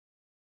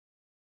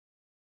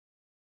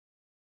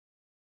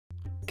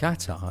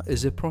Qatar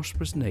is a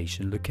prosperous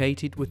nation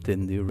located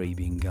within the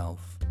Arabian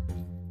Gulf.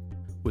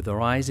 With a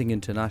rising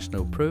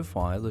international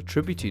profile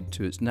attributed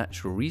to its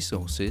natural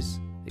resources,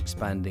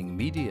 expanding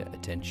media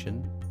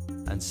attention,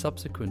 and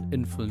subsequent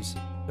influence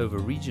over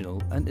regional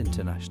and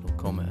international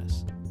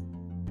commerce.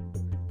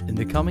 In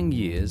the coming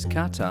years,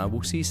 Qatar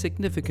will see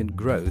significant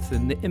growth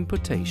in the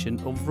importation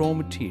of raw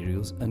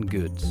materials and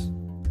goods,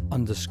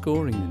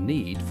 underscoring the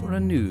need for a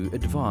new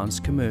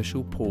advanced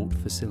commercial port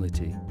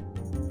facility.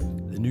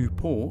 The new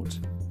port,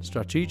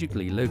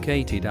 strategically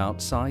located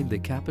outside the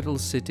capital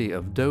city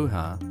of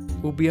Doha,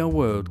 will be a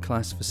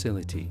world-class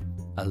facility,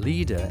 a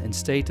leader in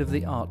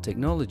state-of-the-art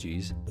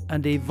technologies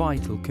and a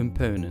vital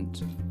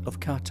component of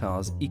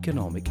Qatar's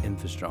economic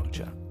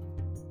infrastructure.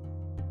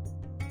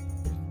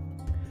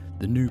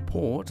 The new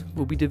port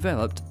will be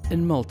developed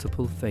in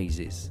multiple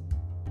phases.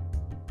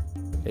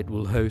 It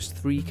will host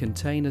 3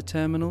 container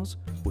terminals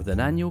with an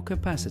annual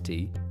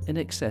capacity in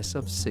excess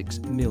of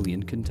 6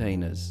 million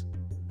containers.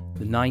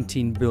 The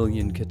 19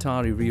 billion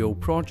Qatari Riyal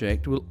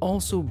project will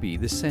also be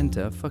the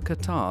center for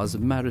Qatar's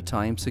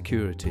maritime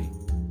security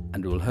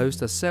and will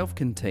host a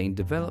self-contained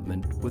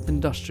development with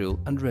industrial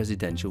and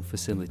residential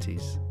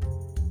facilities.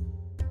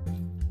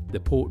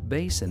 The port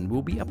basin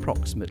will be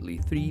approximately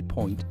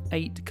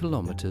 3.8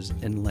 kilometers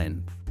in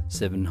length,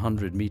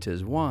 700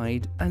 meters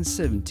wide and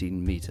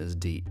 17 meters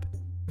deep.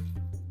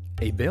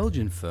 A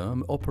Belgian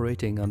firm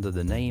operating under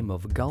the name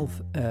of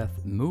Gulf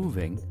Earth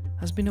Moving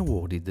has been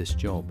awarded this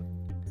job.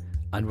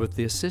 And with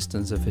the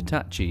assistance of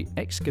Hitachi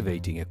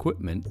excavating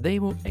equipment, they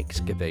will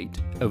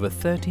excavate over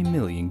 30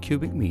 million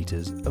cubic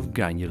meters of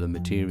granular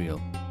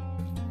material.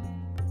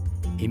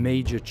 A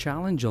major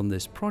challenge on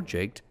this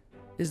project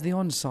is the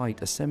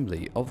on-site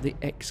assembly of the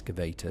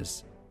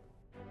excavators.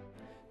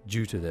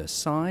 Due to their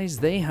size,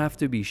 they have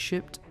to be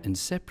shipped in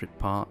separate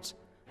parts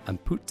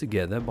and put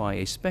together by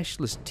a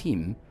specialist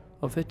team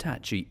of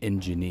Hitachi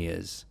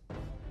engineers.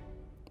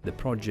 The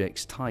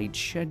project's tight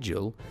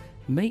schedule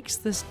makes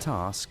this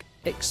task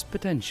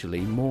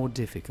exponentially more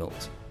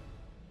difficult.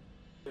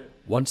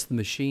 Once the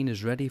machine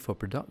is ready for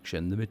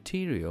production, the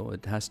material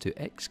it has to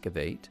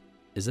excavate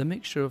is a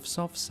mixture of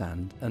soft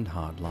sand and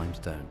hard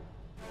limestone.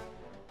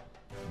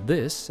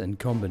 This, in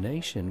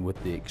combination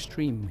with the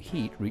extreme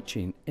heat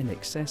reaching in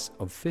excess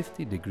of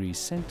 50 degrees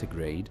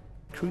centigrade,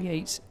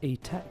 creates a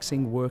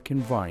taxing work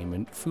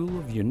environment full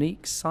of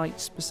unique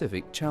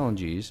site-specific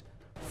challenges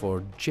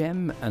for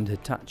GEM and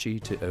Hitachi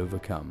to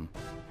overcome.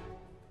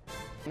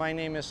 My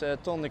name is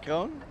Ton de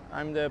Kroon.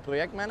 I'm the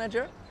project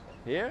manager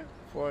here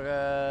for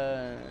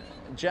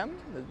GEM.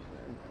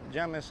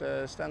 GEM is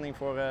standing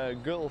for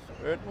Gulf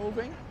Earth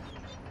Moving.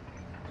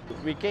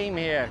 We came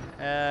here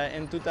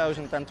in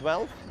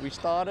 2012. We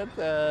started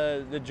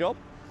the job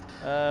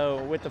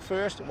with the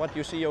first, what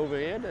you see over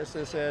here. This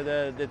is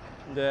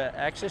the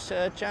access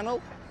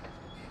channel.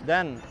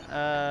 Then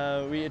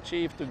we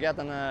achieved to get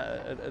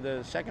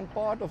the second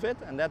part of it,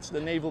 and that's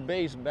the naval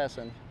base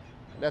basin.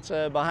 That's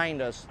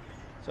behind us.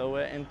 So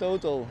in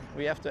total,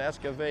 we have to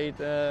excavate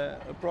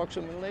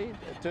approximately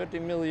 30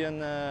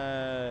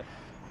 million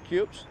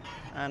cubes,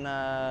 and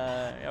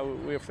yeah,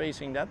 we're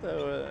facing that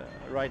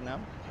right now.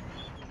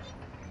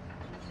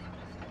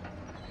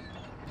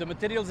 The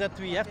materials that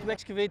we have to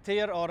excavate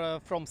here are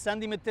from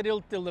sandy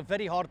material till the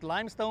very hard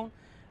limestone,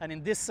 and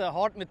in this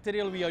hard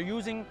material we are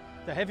using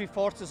the heavy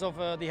forces of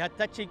the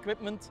Hitachi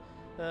equipment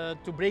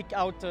to break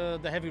out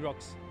the heavy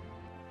rocks.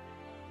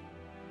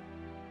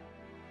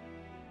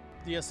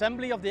 The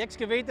assembly of the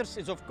excavators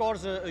is of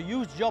course a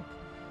huge job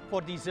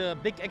for these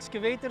big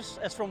excavators,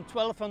 as from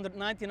 1200,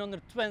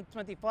 1900,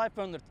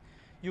 2500.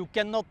 You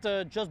cannot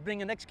just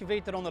bring an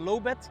excavator on a low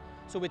bed,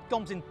 so it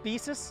comes in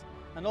pieces,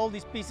 and all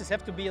these pieces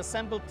have to be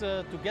assembled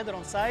together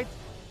on site.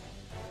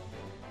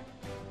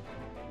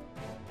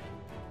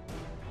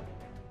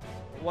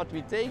 What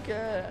we take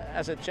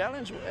as a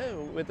challenge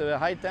with the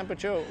high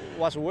temperature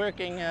was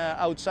working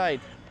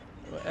outside.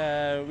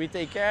 We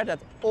take care that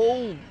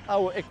all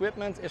our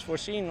equipment is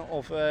foreseen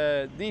of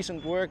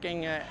decent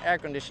working air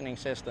conditioning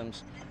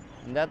systems,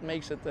 and that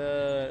makes it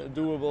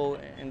doable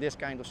in this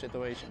kind of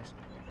situations.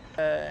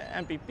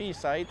 MPP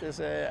site is,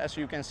 as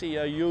you can see,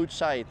 a huge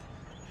site.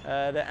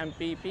 The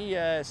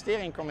MPP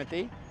steering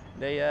committee,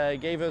 they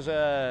gave us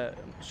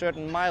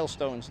certain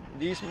milestones.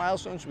 These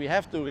milestones we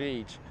have to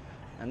reach,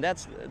 and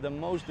that's the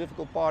most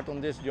difficult part on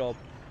this job.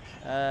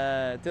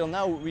 Till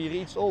now we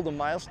reached all the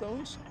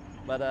milestones,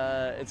 but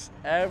it's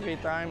every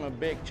time a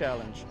big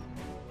challenge.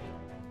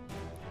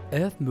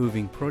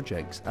 Earth-moving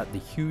projects at the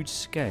huge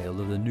scale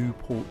of the new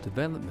port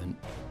development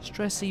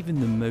stress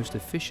even the most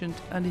efficient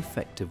and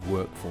effective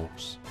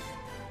workforce.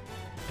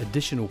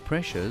 Additional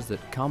pressures that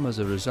come as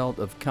a result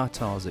of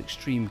Qatar's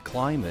extreme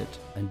climate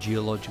and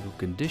geological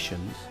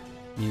conditions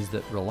means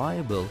that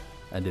reliable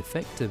and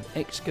effective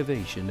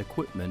excavation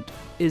equipment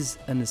is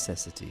a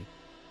necessity.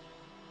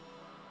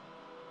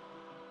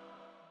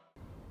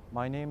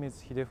 My name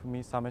is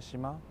Hidefumi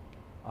Sameshima.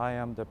 I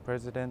am the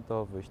president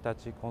of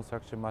Hitachi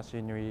Construction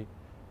Machinery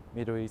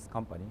Middle East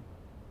Company,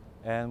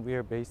 and we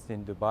are based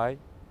in Dubai.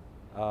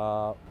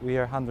 We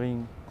are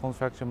handling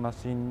construction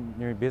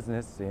machinery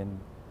business in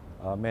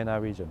MENA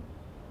region.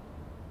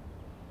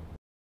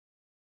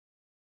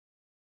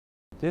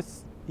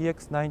 This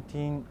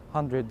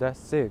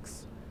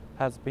EX1900-6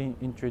 has been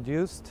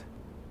introduced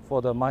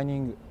for the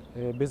mining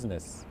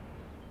business.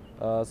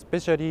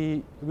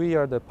 Especially, we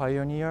are the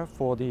pioneer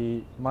for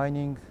the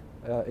mining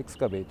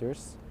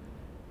excavators,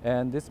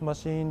 and this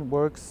machine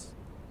works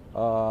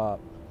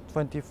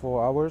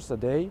 24 hours a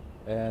day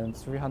and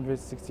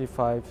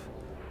 365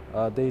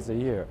 days a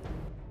year.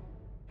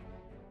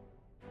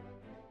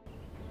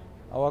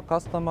 Our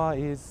customer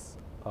is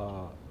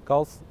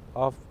Gulf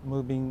of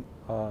Moving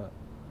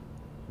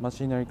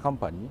Machinery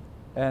Company,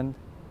 and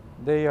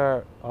they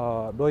are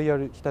a loyal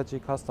Hitachi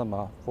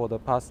customer for the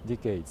past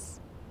decades.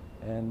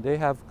 And they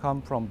have come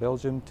from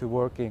Belgium to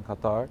work in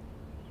Qatar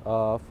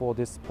for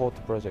this port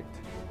project.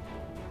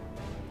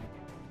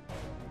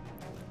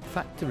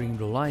 Factoring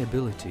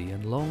reliability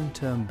and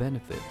long-term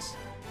benefits,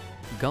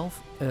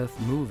 Gulf Earth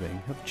Moving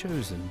have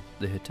chosen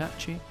the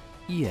Hitachi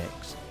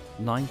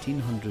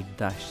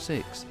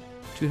EX1900-6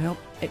 to help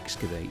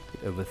excavate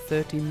over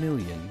 30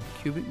 million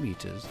cubic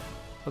meters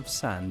of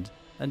sand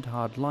and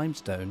hard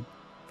limestone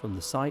from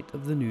the site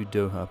of the new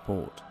Doha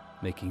port,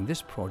 making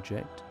this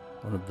project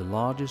one of the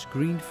largest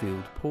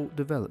greenfield port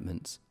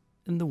developments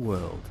in the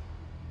world.